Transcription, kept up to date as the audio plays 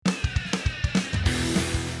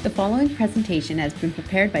The following presentation has been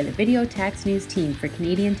prepared by the Video Tax News team for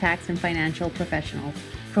Canadian tax and financial professionals.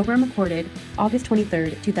 Program recorded August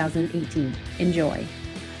 23rd, 2018. Enjoy.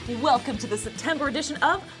 Welcome to the September edition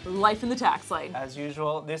of Life in the Tax Lane. As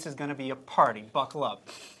usual, this is going to be a party. Buckle up.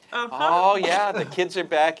 Oh yeah, the kids are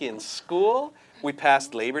back in school. We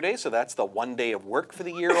passed Labor Day, so that's the one day of work for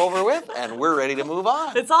the year over with, and we're ready to move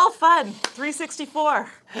on. It's all fun. 364.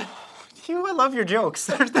 I love your jokes.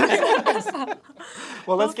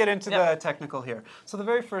 Well, let's get into the technical here. So the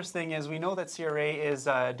very first thing is we know that CRA is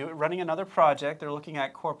running another project. They're looking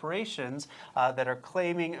at corporations that are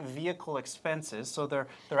claiming vehicle expenses. So they're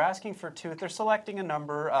asking for they're selecting a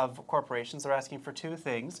number of corporations. They're asking for two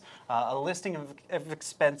things: a listing of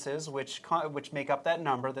expenses which make up that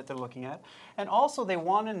number that they're looking at, and also they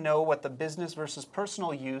want to know what the business versus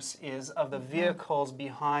personal use is of the vehicles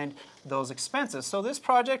behind those expenses. So this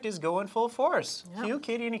project is going full force. Yeah. Hugh,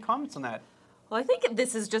 Katie, any comments on that? Well, I think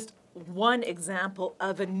this is just one example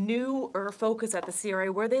of a newer focus at the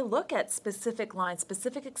CRA where they look at specific lines,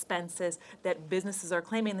 specific expenses that businesses are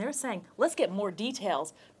claiming. They're saying, let's get more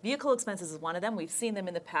details. Vehicle expenses is one of them. We've seen them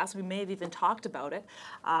in the past. We may have even talked about it.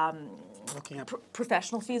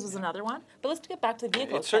 Professional fees was another one. But let's get back to the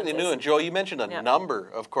vehicle It's expenses. certainly new. And Joe, you mentioned a number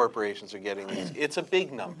of corporations are getting these. It's a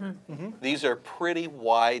big number. These are pretty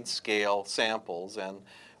wide-scale samples, and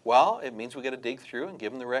well, it means we got to dig through and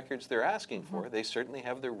give them the records they're asking for. They certainly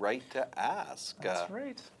have the right to ask. That's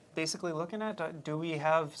right. Basically looking at, do we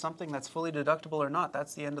have something that's fully deductible or not?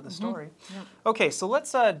 That's the end of the story. Yep. Okay, so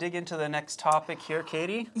let's dig into the next topic here,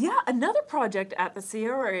 Katie. Yeah, another project at the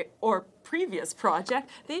CRA, or previous project,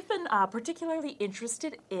 they've been particularly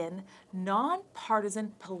interested in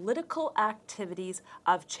nonpartisan political activities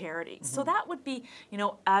of charities. So that would be,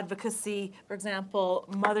 advocacy, for example,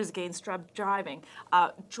 Mothers Against Drunk Driving,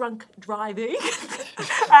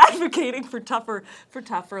 advocating for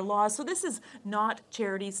tougher laws. So this is not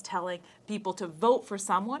charities telling people to vote for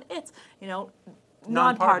someone. It's,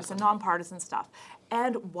 nonpartisan stuff.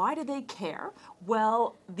 And why do they care?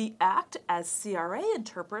 Well, the Act, as CRA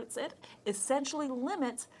interprets it, essentially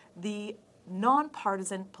limits the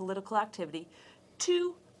nonpartisan political activity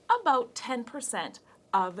to about 10%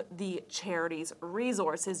 of the charity's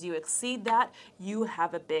resources. You exceed that, you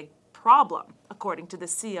have a big problem, according to the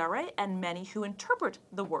CRA and many who interpret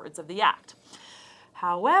the words of the Act.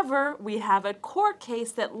 However, we have a court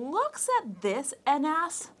case that looks at this and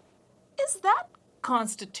asks, is that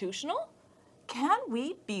constitutional? Can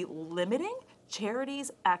we be limiting charities'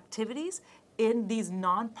 activities in these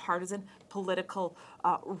nonpartisan political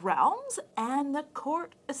realms? And the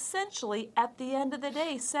court essentially, at the end of the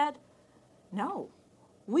day, said, no,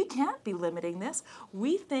 we can't be limiting this.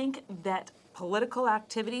 We think that political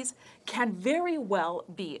activities can very well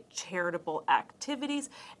be charitable activities,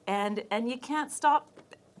 and you can't stop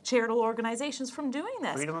charitable organizations from doing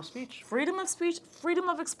this. Freedom of speech. Freedom of speech, freedom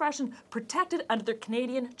of expression, protected under the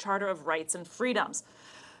Canadian Charter of Rights and Freedoms.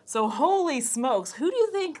 So holy smokes, who do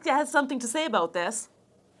you think has something to say about this?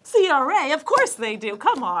 CRA, of course they do,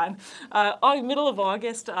 come on. Middle of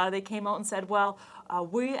August, they came out and said, well,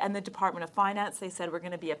 we and the Department of Finance, they said we're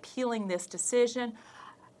going to be appealing this decision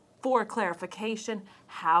for clarification.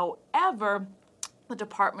 However, the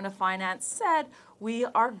Department of Finance said we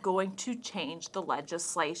are going to change the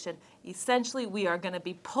legislation. Essentially, we are going to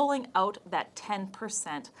be pulling out that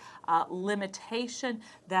 10% limitation.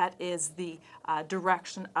 That is the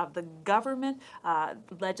direction of the government.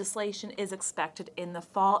 Legislation is expected in the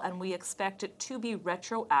fall, and we expect it to be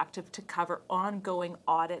retroactive to cover ongoing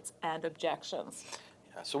audits and objections.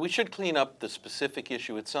 Yeah, so we should clean up the specific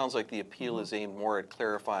issue. It sounds like the appeal is aimed more at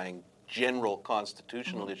clarifying general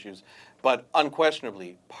constitutional issues, but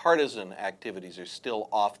unquestionably, partisan activities are still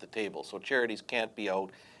off the table. So charities can't be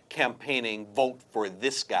out campaigning, vote for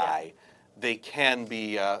this guy. They can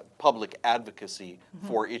be public advocacy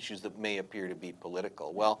for issues that may appear to be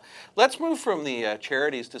political. Well, let's move from the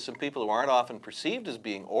charities to some people who aren't often perceived as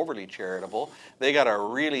being overly charitable. They got a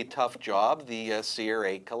really tough job, the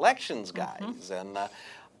CRA collections guys. And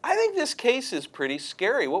I think this case is pretty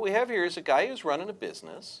scary. What we have here is a guy who's running a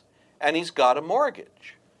business, and he's got a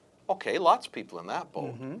mortgage. Okay, lots of people in that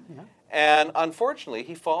boat. And unfortunately,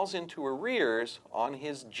 he falls into arrears on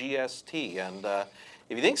his GST. And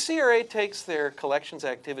if you think CRA takes their collections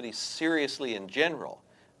activities seriously in general,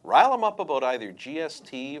 rile them up about either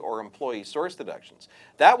GST or employee source deductions.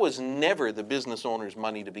 That was never the business owner's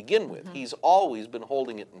money to begin with. He's always been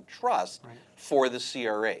holding it in trust for the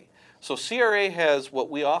CRA. So CRA has what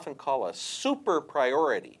we often call a super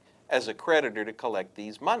priority as a creditor to collect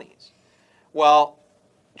these monies. Well,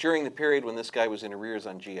 during the period when this guy was in arrears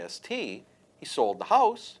on GST, he sold the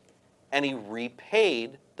house, and he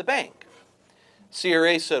repaid the bank.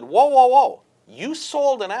 CRA said, whoa, whoa, whoa, you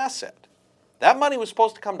sold an asset. That money was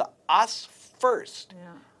supposed to come to us first.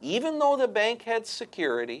 Yeah. Even though the bank had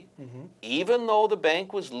security, even though the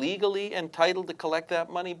bank was legally entitled to collect that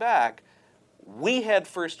money back, we had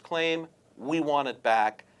first claim, we want it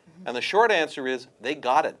back. And the short answer is they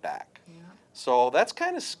got it back. Yeah. So that's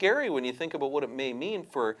kind of scary when you think about what it may mean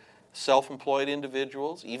for self-employed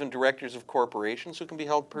individuals, even directors of corporations who can be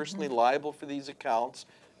held personally liable for these accounts,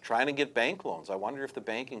 trying to get bank loans. I wonder if the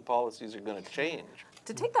banking policies are going to change.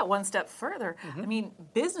 To take that one step further, I mean,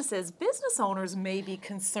 business owners may be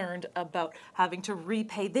concerned about having to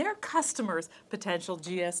repay their customers' potential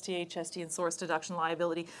GST, HST, and source deduction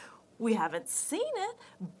liability. We haven't seen it,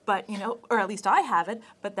 but, or at least I haven't,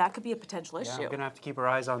 but that could be a potential issue. Yeah, we're going to have to keep our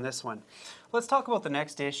eyes on this one. Let's talk about the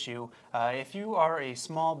next issue. If you are a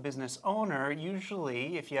small business owner,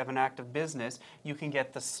 usually if you have an active business, you can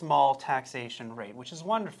get the small taxation rate, which is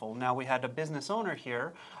wonderful. Now, we had a business owner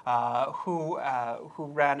here who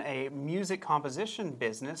ran a music composition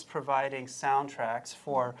business providing soundtracks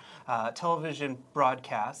for television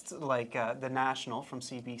broadcasts like The National from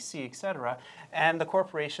CBC, etc. And the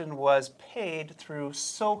corporation was paid through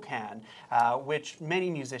SOCAN, which many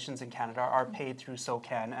musicians in Canada are paid through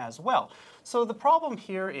SOCAN as well. So the problem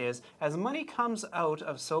here is, as money comes out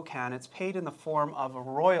of SOCAN, it's paid in the form of a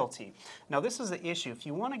royalty. Now, this is the issue. If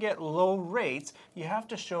you want to get low rates, you have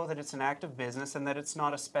to show that it's an active business and that it's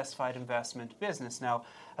not a specified investment business. Now,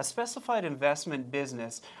 a specified investment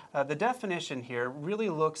business, the definition here really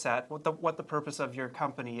looks at what the purpose of your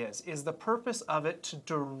company is. Is the purpose of it to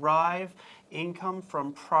derive income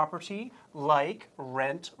from property like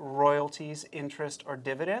rent, royalties, interest, or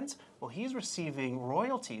dividends? Well, he's receiving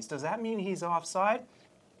royalties. Does that mean he's offside?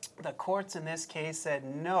 The courts in this case said,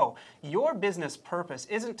 no, your business purpose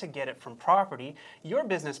isn't to get it from property. Your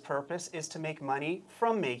business purpose is to make money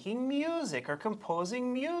from making music or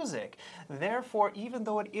composing music. Therefore, even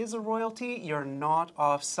though it is a royalty, you're not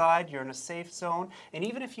offside, you're in a safe zone. And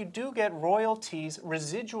even if you do get royalties,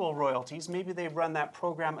 residual royalties, maybe they run that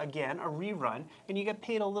program again, a rerun, and you get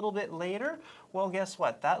paid a little bit later, well, guess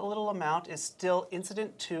what? That little amount is still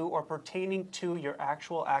incident to or pertaining to your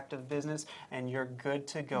actual active business, and you're good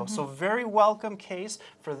to go. So very welcome case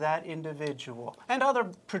for that individual and other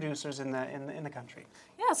producers in the country.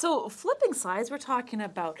 Yeah, so flipping sides, we're talking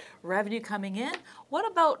about revenue coming in. What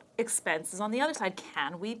about expenses on the other side?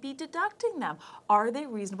 Can we be deducting them? Are they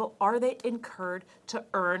reasonable? Are they incurred to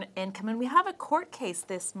earn income? And we have a court case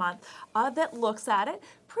this month that looks at it.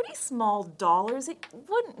 Pretty small dollars. It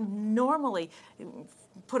wouldn't normally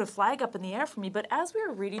put a flag up in the air for me, but as we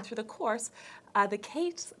were reading through the course,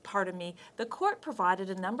 the court provided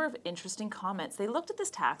a number of interesting comments. They looked at this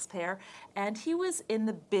taxpayer, and he was in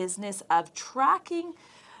the business of tracking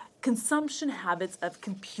consumption habits of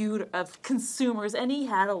consumers, and he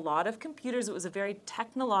had a lot of computers. It was a very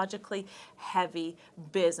technologically heavy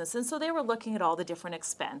business, and so they were looking at all the different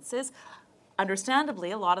expenses.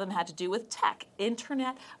 Understandably, a lot of them had to do with tech,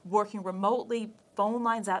 internet, working remotely, phone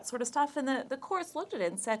lines, that sort of stuff. And the courts looked at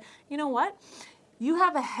it and said, you know what? You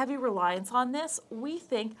have a heavy reliance on this. We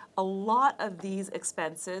think a lot of these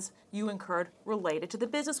expenses you incurred related to the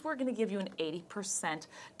business. We're going to give you an 80%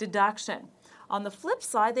 deduction. On the flip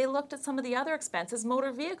side, they looked at some of the other expenses,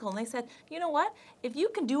 motor vehicle, and they said, you know what? If you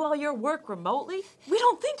can do all your work remotely, we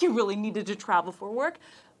don't think you really needed to travel for work.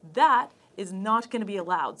 That is not going to be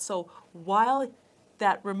allowed. So while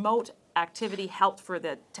that remote activity helped for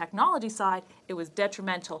the technology side, it was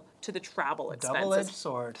detrimental to the travel expenses. Double-edged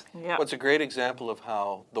sword. Yeah. Well, it's a great example of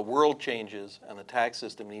how the world changes and the tax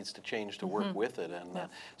system needs to change to work with it. And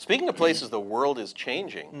speaking of places the world is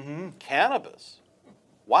changing, cannabis.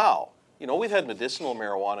 Wow. You know, we've had medicinal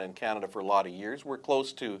marijuana in Canada for a lot of years. We're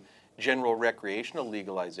close to general recreational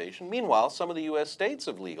legalization. Meanwhile, some of the U.S. states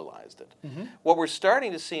have legalized it. What we're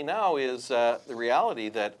starting to see now is the reality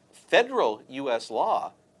that federal U.S.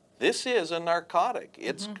 law, this is a narcotic.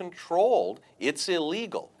 It's controlled. It's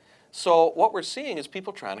illegal. So what we're seeing is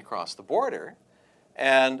people trying to cross the border,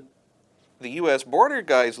 and the U.S. border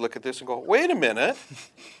guys look at this and go, wait a minute,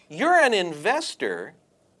 you're an investor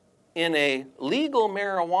in a legal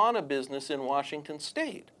marijuana business in Washington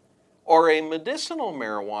State, or a medicinal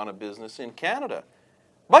marijuana business in Canada.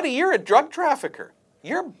 Buddy, you're a drug trafficker.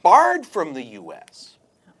 You're barred from the U.S.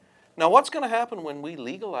 Now, what's going to happen when we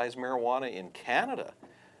legalize marijuana in Canada?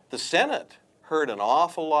 The Senate heard an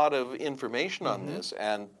awful lot of information on this,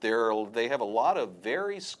 and they have a lot of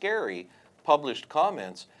very scary published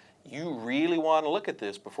comments. You really want to look at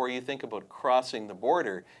this before you think about crossing the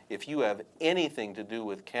border if you have anything to do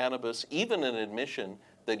with cannabis, even an admission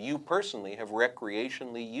that you personally have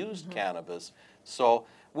recreationally used cannabis. So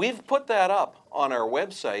we've put that up on our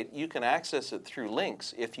website. You can access it through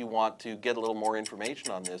links if you want to get a little more information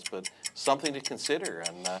on this, but something to consider.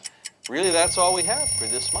 And really, that's all we have for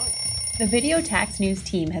this month. The Video Tax News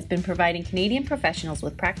team has been providing Canadian professionals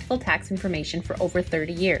with practical tax information for over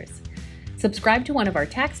 30 years. Subscribe to one of our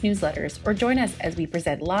tax newsletters or join us as we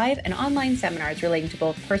present live and online seminars relating to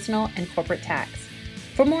both personal and corporate tax.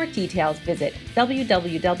 For more details, visit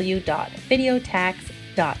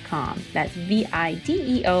www.videotax.com. That's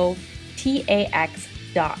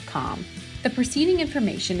videotax.com. The preceding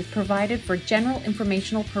information is provided for general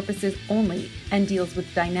informational purposes only and deals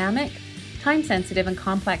with dynamic, time-sensitive, and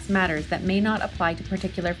complex matters that may not apply to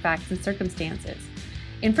particular facts and circumstances.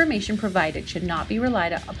 Information provided should not be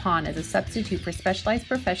relied upon as a substitute for specialized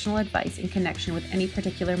professional advice in connection with any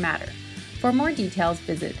particular matter. For more details,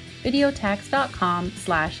 visit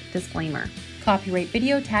videotax.com/disclaimer. Copyright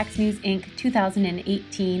Video Tax News Inc.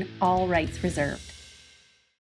 2018, all rights reserved.